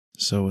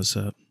So what's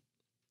up?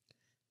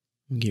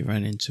 Get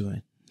right into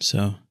it.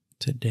 So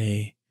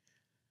today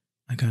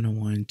I kind of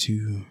wanted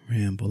to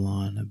ramble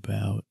on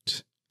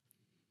about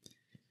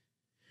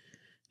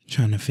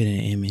trying to fit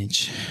an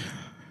image,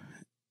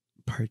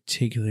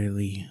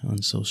 particularly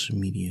on social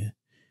media,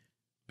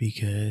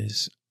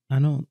 because I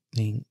don't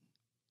think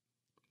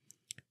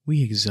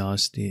we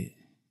exhaust it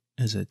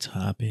as a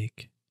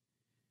topic.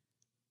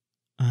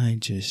 I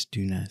just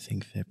do not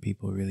think that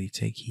people really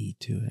take heed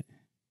to it.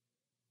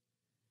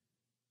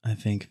 I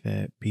think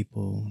that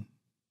people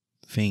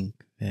think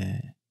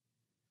that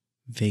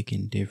they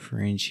can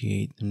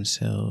differentiate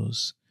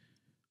themselves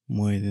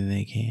more than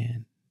they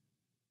can.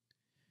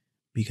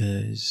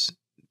 Because,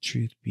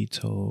 truth be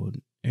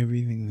told,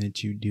 everything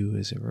that you do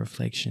is a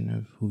reflection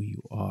of who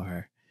you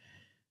are.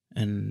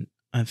 And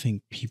I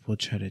think people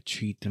try to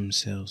treat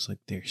themselves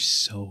like they're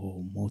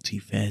so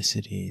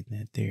multifaceted,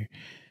 that they're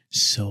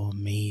so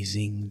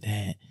amazing,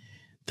 that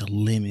the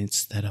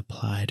limits that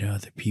apply to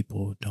other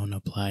people don't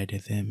apply to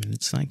them. And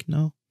it's like,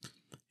 no,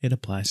 it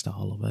applies to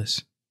all of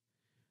us.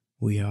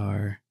 We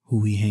are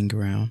who we hang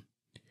around.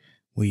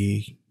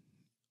 We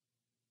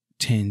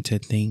tend to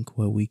think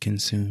what we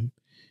consume.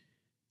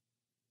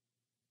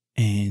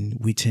 And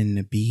we tend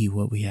to be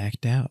what we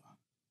act out.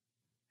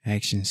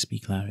 Actions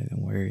speak louder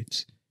than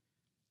words.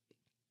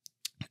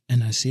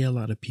 And I see a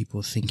lot of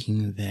people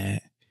thinking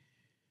that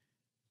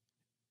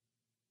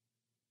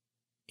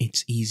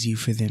it's easy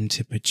for them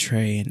to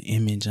portray an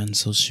image on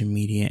social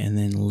media and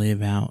then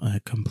live out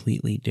a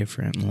completely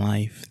different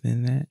life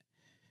than that.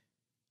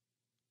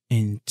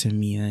 And to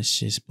me, that's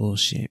just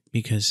bullshit,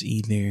 because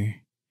either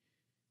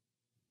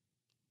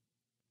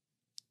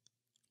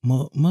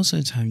most of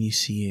the time you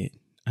see it,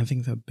 I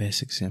think the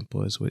best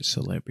example is with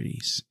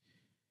celebrities.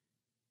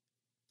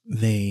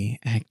 They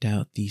act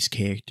out these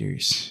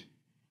characters,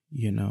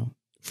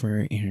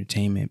 for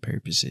entertainment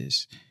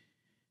purposes.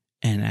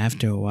 And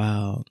after a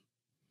while,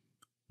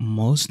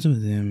 most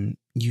of them,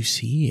 you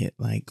see it,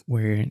 like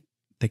where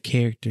the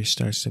character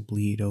starts to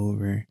bleed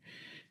over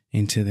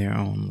into their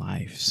own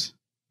lives.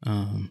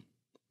 And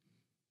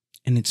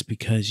it's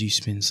because you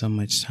spend so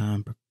much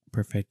time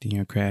perfecting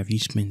your craft. You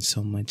spend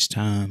so much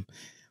time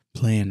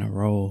playing a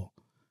role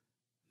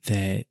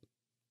that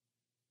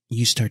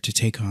you start to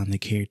take on the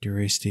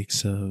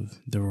characteristics of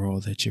the role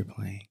that you're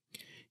playing.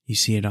 You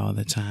see it all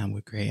the time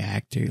with great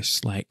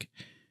actors like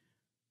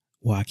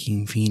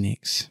Joaquin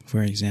Phoenix,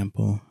 for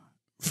example,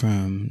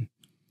 from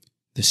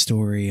the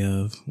story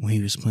of when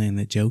he was playing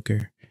the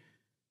Joker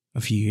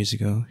a few years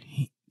ago.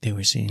 They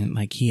were saying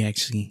like he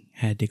actually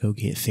had to go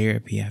get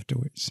therapy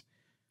afterwards.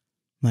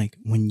 Like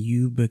when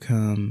you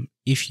become,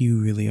 if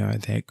you really are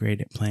that great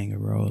at playing a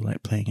role,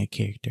 like playing a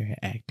character,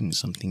 acting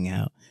something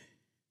out,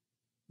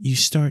 you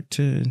start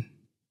to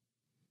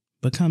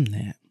become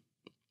that.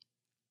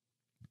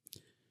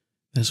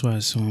 That's why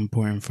it's so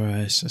important for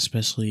us,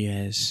 especially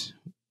as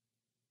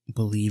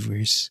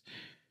believers,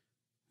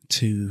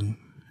 to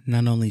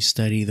not only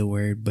study the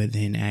word, but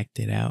then act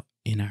it out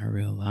in our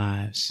real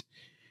lives.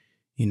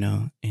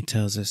 It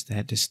tells us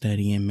that to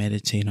study and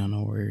meditate on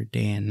the word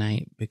day and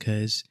night,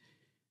 because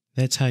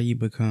that's how you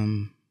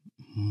become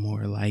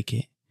more like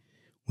it.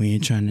 When you're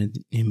trying to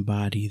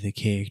embody the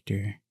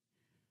character,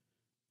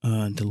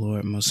 the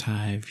Lord Most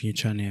High, if you're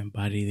trying to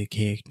embody the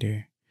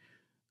character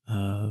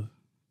of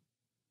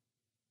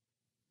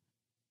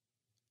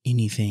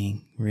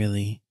anything,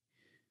 really,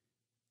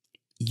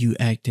 you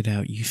act it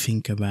out, you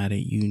think about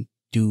it, you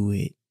do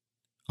it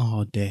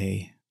all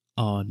day,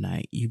 all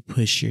night. You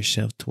push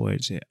yourself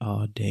towards it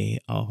all day,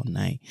 all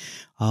night.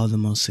 All the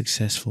most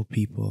successful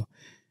people,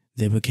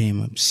 they became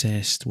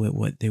obsessed with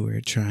what they were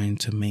trying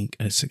to make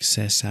a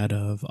success out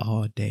of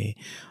all day,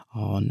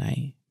 all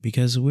night.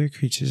 Because we're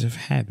creatures of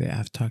habit.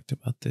 I've talked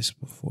about this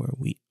before.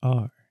 We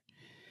are.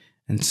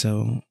 And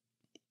so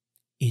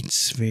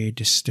it's very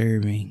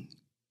disturbing,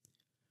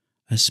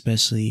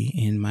 especially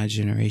in my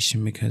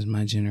generation, because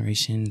my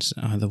generations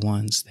are the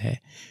ones that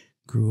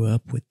grew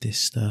up with this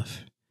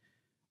stuff.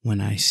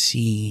 When I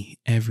see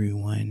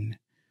everyone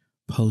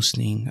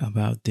posting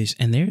about this,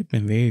 and there have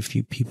been very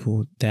few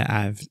people that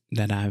I've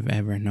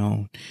ever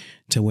known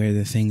to where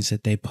the things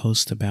that they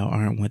post about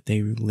aren't what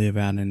they live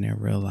out in their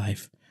real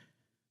life,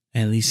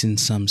 at least in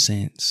some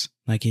sense.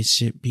 Like it's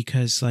shit,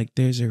 because like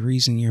there's a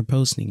reason you're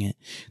posting it,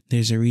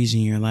 there's a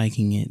reason you're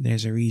liking it,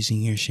 there's a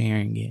reason you're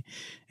sharing it,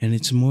 and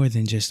it's more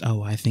than just,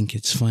 oh, I think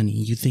it's funny.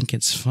 You think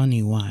it's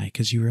funny, why?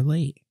 Because you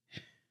relate.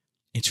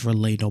 It's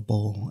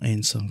relatable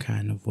in some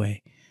kind of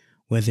way.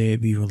 Whether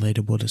it be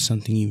relatable to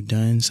something you've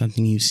done,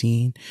 something you've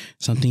seen,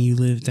 something you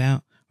lived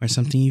out, or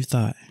something you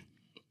thought.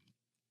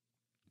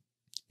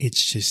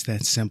 It's just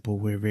that simple.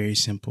 We're very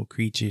simple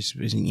creatures,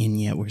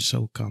 and yet we're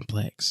so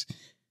complex.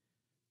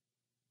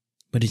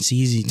 But it's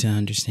easy to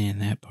understand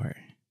that part.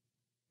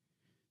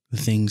 The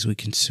things we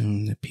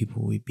consume, the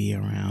people we be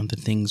around,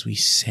 the things we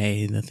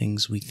say, the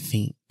things we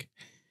think.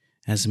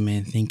 As a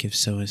man thinketh,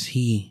 so is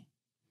he.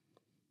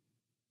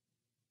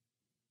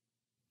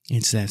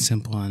 It's that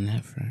simple on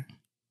that front.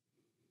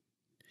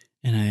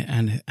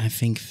 And I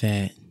think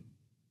that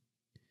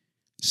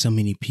so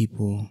many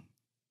people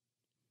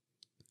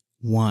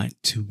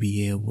want to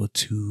be able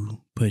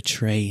to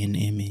portray an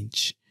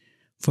image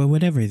for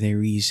whatever their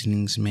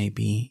reasonings may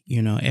be.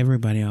 You know,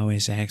 everybody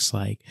always acts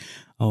like,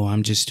 oh,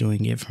 I'm just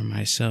doing it for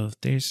myself.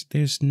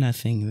 There's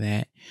nothing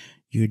that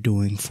you're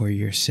doing for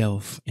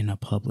yourself in a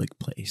public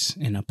place,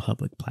 in a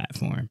public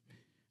platform.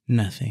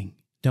 Nothing.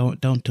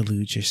 Don't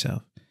delude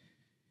yourself.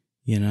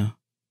 You know?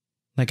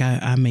 Like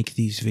I make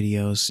these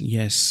videos,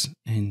 yes,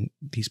 and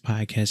these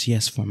podcasts,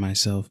 yes, for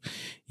myself.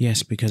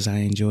 Yes, because I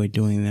enjoy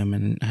doing them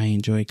and I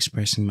enjoy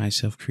expressing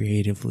myself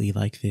creatively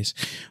like this.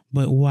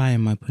 But why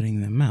am I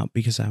putting them out?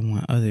 Because I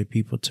want other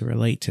people to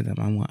relate to them.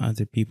 I want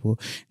other people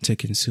to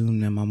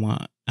consume them.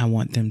 I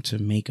want them to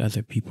make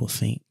other people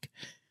think.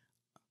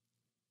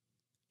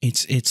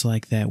 It's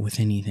like that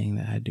with anything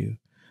that I do.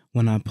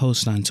 When I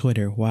post on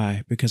Twitter,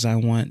 why? Because I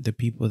want the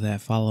people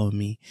that follow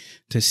me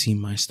to see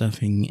my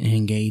stuff and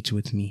engage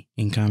with me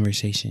in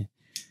conversation.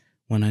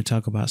 When I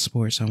talk about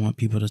sports, I want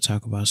people to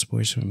talk about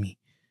sports with me.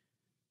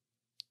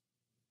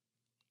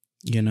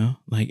 You know,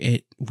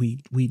 like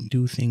we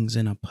do things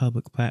in a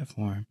public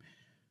platform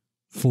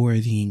for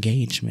the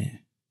engagement.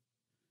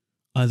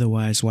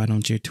 Otherwise, why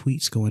don't your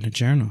tweets go in a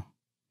journal?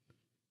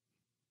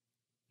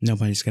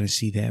 Nobody's going to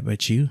see that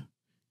but you.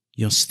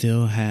 You'll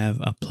still have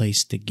a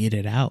place to get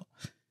it out.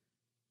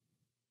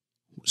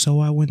 So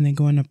why wouldn't they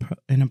go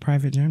in a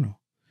private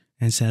journal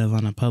instead of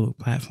on a public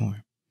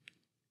platform?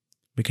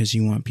 Because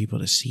you want people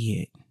to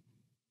see it.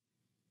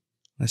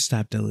 Let's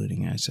stop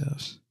deluding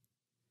ourselves.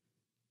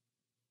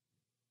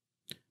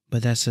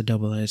 But that's the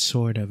double-edged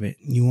sword of it.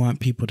 You want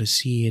people to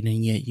see it,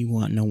 and yet you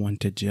want no one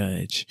to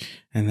judge.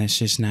 And that's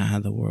just not how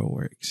the world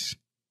works.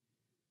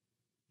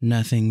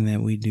 Nothing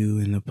that we do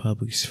in the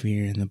public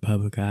sphere, in the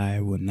public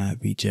eye, will not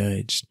be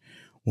judged,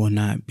 will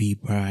not be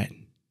brought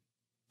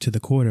to the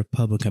court of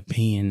public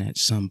opinion at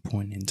some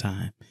point in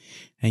time.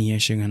 And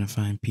yes, you're going to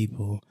find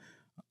people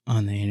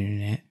on the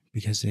internet,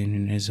 because the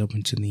internet is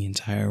open to the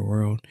entire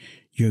world.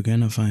 You're going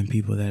to find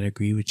people that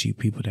agree with you,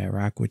 people that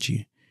rock with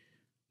you.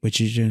 But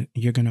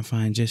you're going to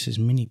find just as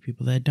many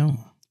people that don't,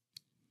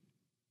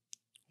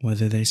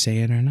 whether they say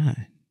it or not.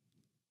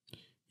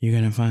 You're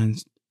going to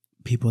find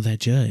people that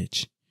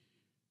judge.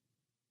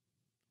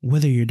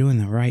 Whether you're doing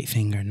the right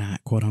thing or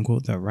not, quote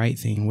unquote, the right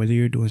thing, whether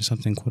you're doing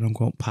something, quote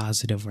unquote,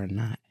 positive or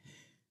not.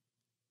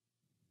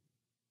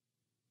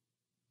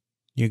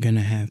 You're going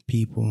to have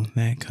people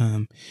that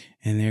come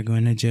and they're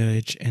going to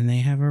judge, and they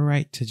have a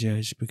right to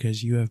judge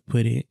because you have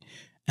put it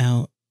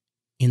out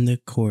in the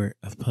court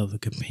of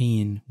public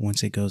opinion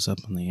once it goes up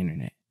on the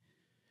internet.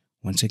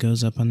 Once it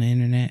goes up on the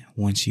internet,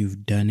 once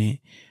you've done it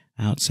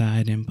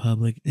outside in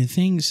public, the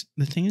things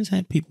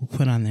that people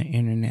put on the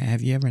internet,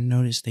 have you ever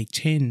noticed they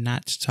tend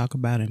not to talk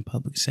about in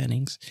public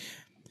settings?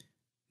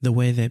 The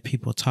way that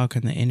people talk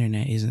on the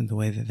internet isn't the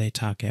way that they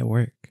talk at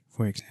work,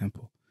 for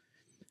example.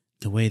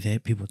 The way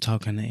that people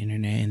talk on the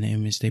internet and the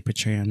image they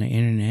portray on the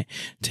internet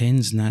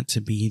tends not to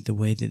be the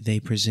way that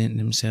they present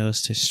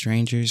themselves to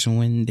strangers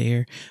when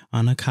they're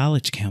on a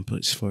college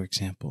campus, for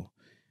example.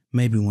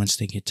 Maybe once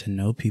they get to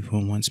know people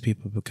and once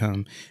people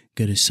become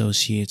good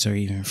associates or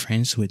even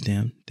friends with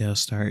them, they'll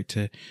start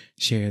to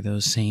share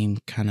those same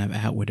kind of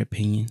outward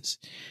opinions.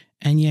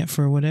 And yet,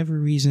 for whatever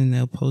reason,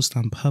 they'll post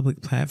on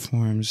public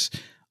platforms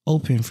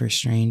open for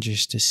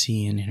strangers to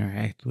see and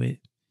interact with,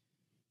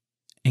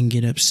 and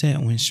get upset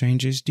when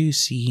strangers do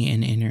see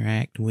and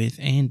interact with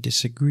and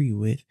disagree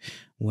with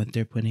what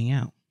they're putting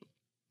out.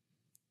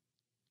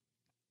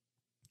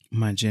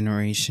 My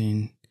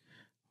generation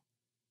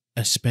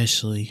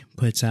especially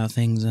puts out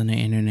things on the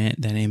internet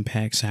that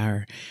impacts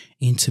our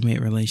intimate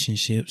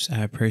relationships,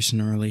 our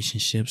personal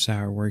relationships,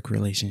 our work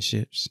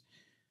relationships.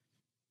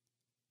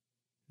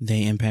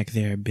 They impact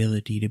their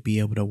ability to be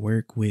able to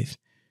work with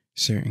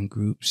certain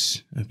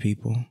groups of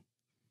people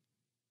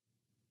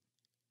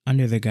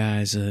under the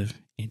guise of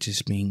it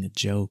just being a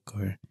joke,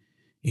 or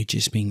it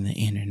just being the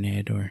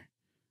internet, or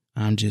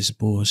I'm just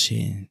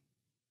bullshitting.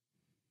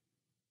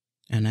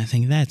 And I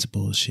think that's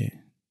bullshit.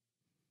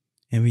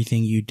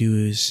 Everything you do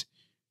is,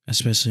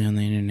 especially on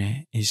the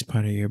internet, is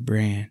part of your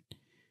brand.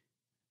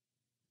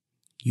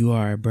 You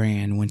are a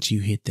brand once you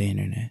hit the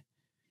internet.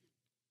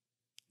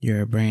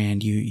 You're a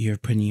brand. You're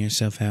putting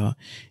yourself out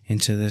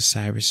into the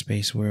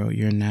cyberspace world.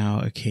 You're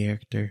now a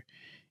character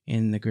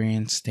in the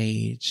grand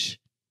stage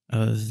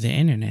of the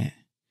internet.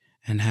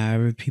 And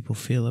however people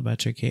feel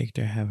about your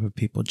character, however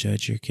people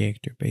judge your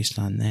character based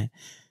on that,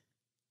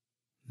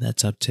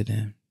 that's up to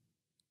them.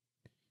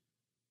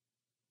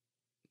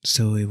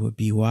 So it would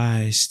be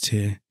wise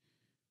to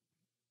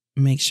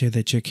make sure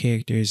that your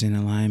character is in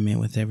alignment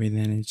with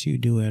everything that you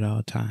do at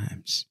all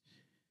times.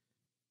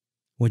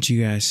 What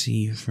you guys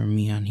see from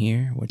me on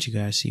here, what you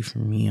guys see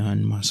from me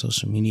on my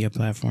social media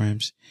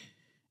platforms,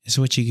 is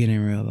what you get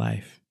in real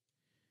life.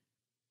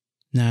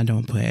 Now, I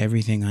don't put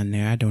everything on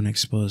there. I don't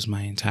expose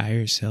my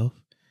entire self,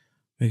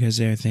 because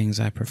there are things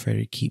I prefer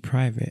to keep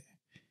private.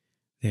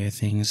 There are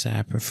things that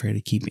I prefer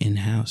to keep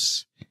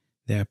in-house.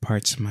 There are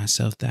parts of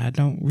myself that I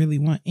don't really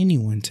want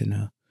anyone to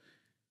know,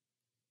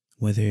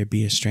 whether it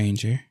be a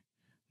stranger,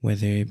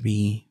 whether it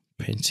be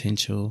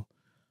potential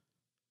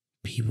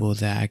people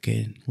that I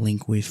could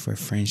link with for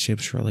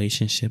friendships,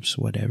 relationships,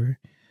 whatever,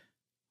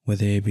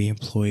 whether it be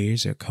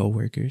employers or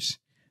coworkers.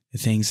 The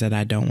things that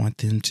I don't want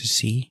them to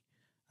see,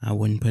 I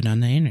wouldn't put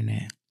on the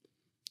internet.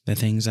 The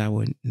things I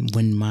wouldn't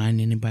mind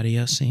anybody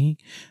else seeing,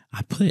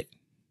 I put.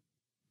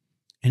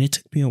 And it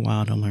took me a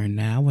while to learn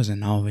that. I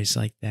wasn't always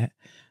like that,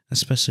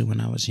 especially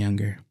when I was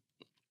younger.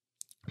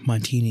 My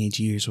teenage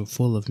years were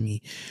full of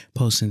me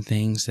posting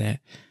things that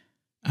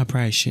I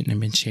probably shouldn't have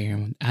been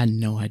sharing. I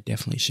know I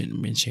definitely shouldn't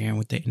have been sharing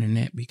with the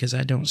internet, because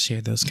I don't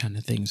share those kind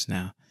of things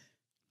now.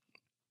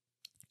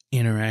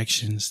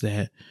 Interactions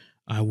that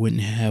I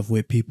wouldn't have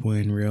with people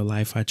in real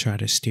life, I try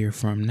to steer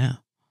from now.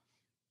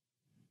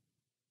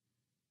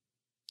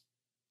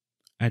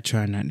 I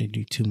try not to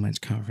do too much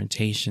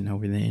confrontation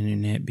over the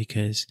internet,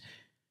 because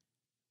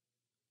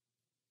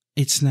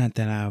it's not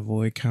that I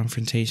avoid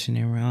confrontation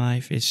in real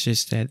life. It's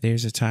just that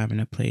there's a time and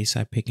a place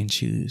I pick and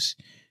choose.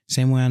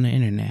 Same way on the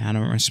internet. I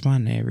don't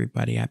respond to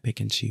everybody. I pick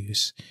and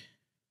choose.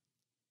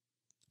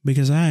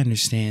 Because I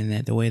understand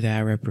that the way that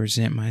I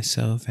represent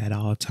myself at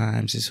all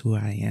times is who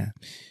I am.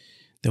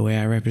 The way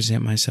I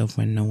represent myself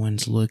when no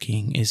one's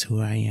looking is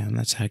who I am.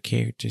 That's how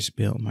character's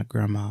built. My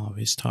grandma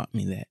always taught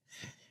me that.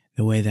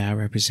 The way that I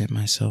represent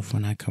myself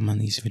when I come on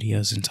these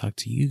videos and talk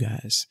to you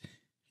guys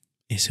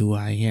is who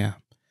I am.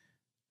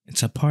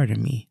 It's a part of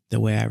me. The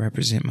way I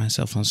represent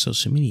myself on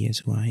social media is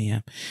who I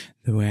am.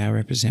 The way I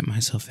represent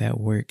myself at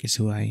work is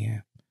who I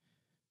am.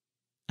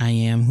 I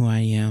am who I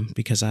am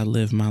because I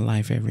live my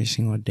life every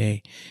single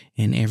day.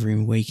 In every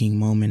waking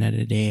moment of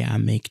the day, I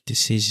make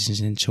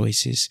decisions and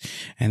choices,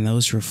 and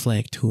those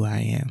reflect who I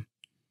am.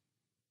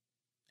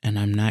 And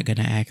I'm not going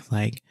to act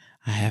like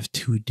I have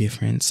two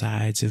different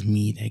sides of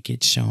me that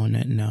get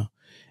shown. No,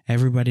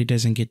 everybody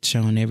doesn't get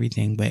shown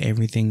everything, but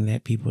everything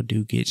that people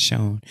do get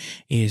shown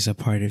is a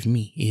part of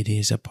me. It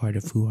is a part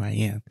of who I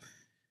am.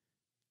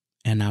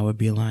 And I would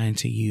be lying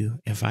to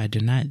you if I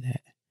denied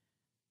that.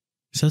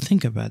 So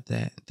think about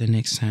that the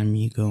next time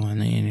you go on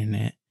the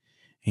internet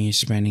and you're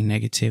spreading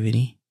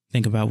negativity.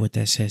 Think about what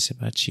that says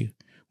about you,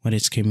 what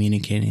it's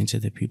communicating to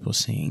the people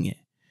seeing it.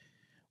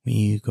 When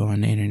you go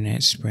on the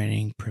internet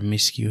spreading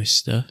promiscuous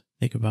stuff,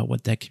 think about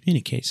what that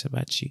communicates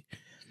about you.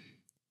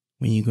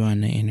 When you go on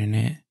the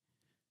internet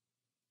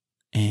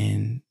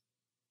and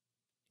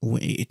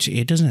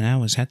it doesn't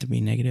always have to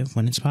be negative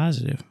when it's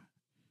positive.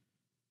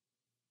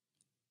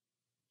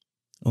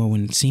 Or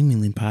when it's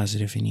seemingly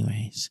positive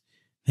anyways.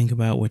 Think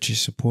about what you're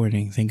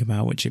supporting. Think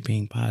about what you're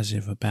being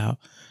positive about.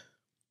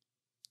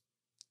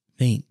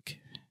 Think.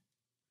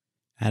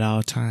 At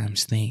all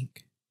times,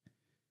 think.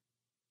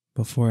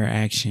 Before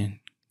action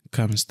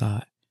comes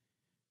thought.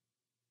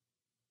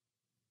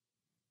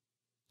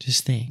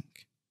 Just think.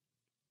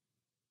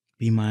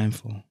 Be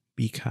mindful.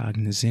 Be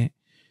cognizant.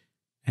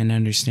 And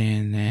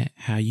understand that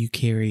how you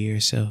carry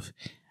yourself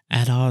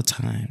at all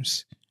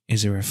times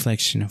is a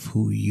reflection of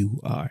who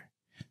you are.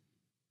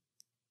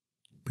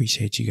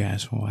 Appreciate you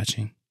guys for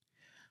watching.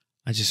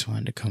 I just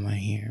wanted to come on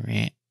here and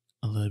rant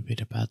a little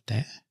bit about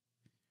that.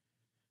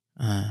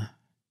 I'm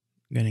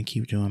gonna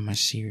keep doing my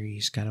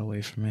series. Got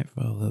away from it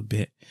for a little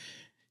bit.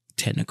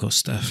 Technical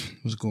stuff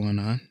was going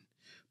on.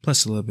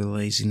 Plus a little bit of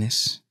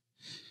laziness.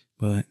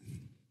 But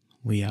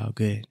we all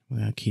good. We're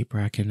gonna keep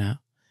rocking out.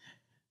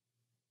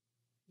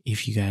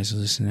 If you guys are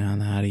listening on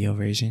the audio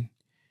version,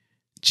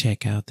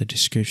 check out the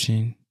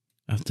description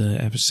of the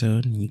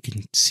episode and you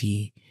can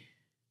see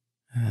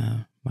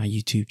my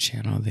YouTube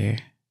channel there.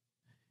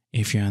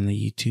 If you're on the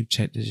YouTube,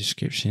 check the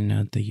description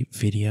of the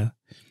video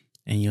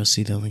and you'll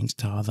see the links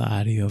to all the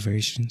audio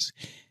versions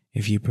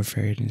if you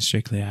prefer it in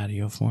strictly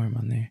audio form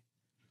on there.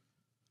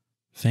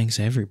 Thanks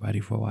everybody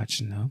for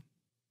watching though.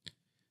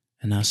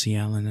 And I'll see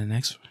y'all in the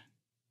next one.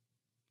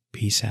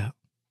 Peace out.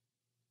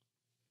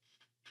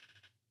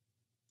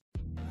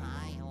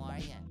 Hi, how are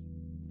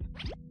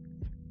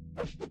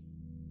you?